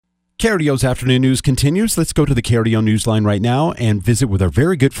KRDO's Afternoon News continues. Let's go to the KRDO Newsline right now and visit with our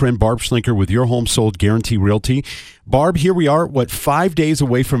very good friend Barb Schlinker with Your Home Sold Guarantee Realty. Barb, here we are, 5 days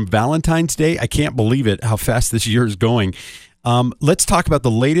away from Valentine's Day? I can't believe it, how fast this year is going. Let's talk about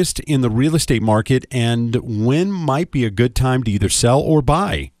the latest in the real estate market and when might be a good time to either sell or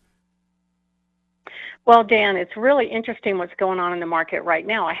buy. Well, Dan, it's really interesting what's going on in the market right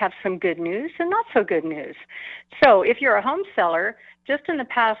now. I have some good news and not so good news. So if you're a home seller, just in the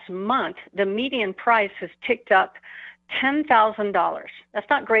past month, the median price has ticked up $10,000. That's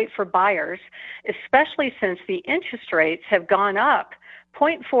not great for buyers, especially since the interest rates have gone up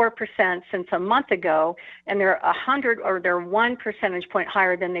 0.4% since a month ago, and they're 1 percentage point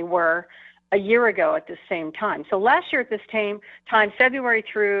higher than they were a year ago at the same time. So last year at this time, February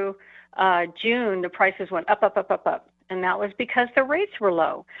through June, the prices went up. And that was because the rates were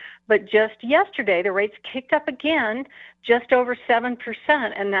low. But just yesterday, the rates kicked up again, just over 7%,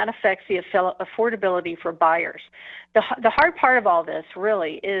 and that affects the affordability for buyers. The hard part of all this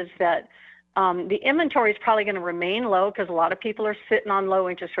really is that the inventory is probably going to remain low because a lot of people are sitting on low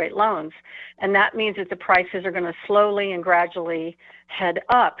interest rate loans. And that means that the prices are going to slowly and gradually head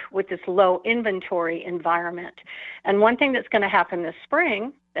up with this low inventory environment. And one thing that's going to happen this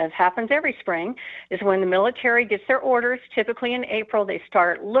spring, as happens every spring, is when the military gets their orders, typically in April, they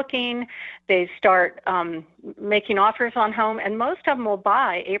start looking, they start making offers on home, and most of them will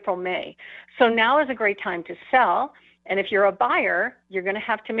buy April, May. So now is a great time to sell. And if you're a buyer, you're going to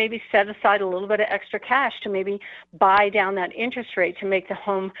have to maybe set aside a little bit of extra cash to maybe buy down that interest rate to make the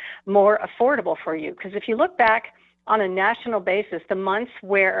home more affordable for you. Because if you look back on a national basis, the months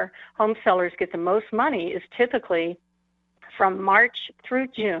where home sellers get the most money is typically from March through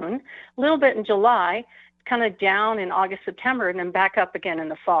June, a little bit in July, kind of down in August, September, and then back up again in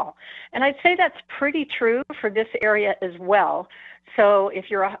the fall. And I'd say that's pretty true for this area as well. So if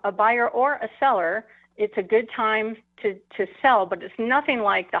you're a buyer or a seller, it's a good time to sell, but it's nothing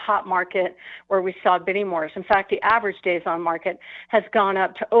like the hot market where we saw bidding wars. In fact, the average days on market has gone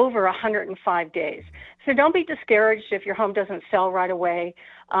up to over 105 days. So don't be discouraged if your home doesn't sell right away.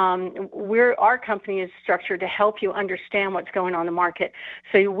 Our company is structured to help you understand what's going on in the market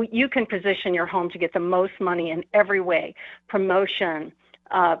so you can position your home to get the most money in every way: promotion,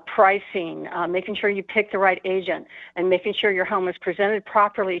 pricing, making sure you pick the right agent, and making sure your home is presented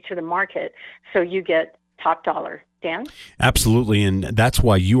properly to the market so you get top dollar. Dan? Absolutely, and that's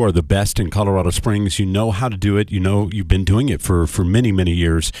why you are the best in Colorado Springs. You know how to do it. You know you've been doing it for many, many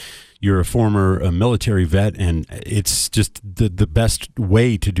years. You're a former military vet, and it's just the best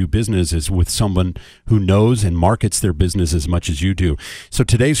way to do business is with someone who knows and markets their business as much as you do. So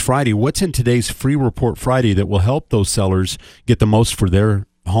today's Friday. What's in today's Free Report Friday that will help those sellers get the most for their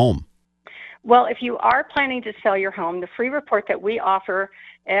home? Well, if you are planning to sell your home, the free report that we offer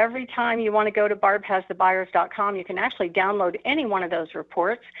every time you want to go to barbhasthebuyers.com, you can actually download any one of those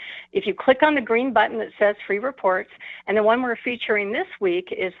reports. If you click on the green button that says free reports, and the one we're featuring this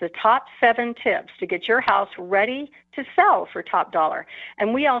week is the top 7 tips to get your house ready to sell for top dollar.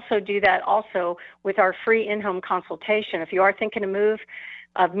 And we also do that also with our free in-home consultation. If you are thinking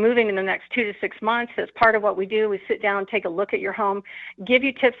of moving in the next 2 to 6 months, as part of what we do, we sit down, take a look at your home, give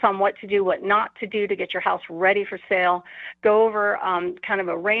you tips on what to do, what not to do to get your house ready for sale, go over kind of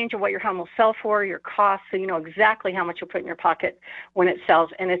a range of what your home will sell for, your costs, so you know exactly how much you'll put in your pocket when it sells.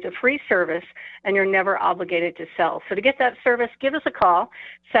 And it's a free service, and you're never obligated to sell. So to get that service, give us a call,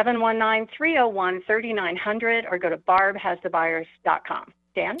 719-301-3900, or go to barbhasthebuyers.com.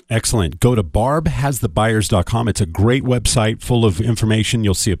 Dan? Excellent. Go to barbhasthebuyers.com. It's a great website full of information.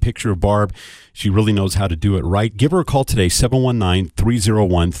 You'll see a picture of Barb. She really knows how to do it right. Give her a call today,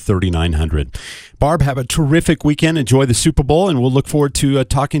 719-301-3900. Barb, have a terrific weekend. Enjoy the Super Bowl, and we'll look forward to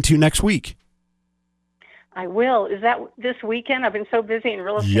talking to you next week. I will. Is that this weekend? I've been so busy in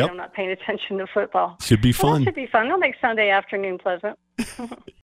real estate, Yep. I'm not paying attention to football. Should be fun. Well, that should be fun. It'll make Sunday afternoon pleasant.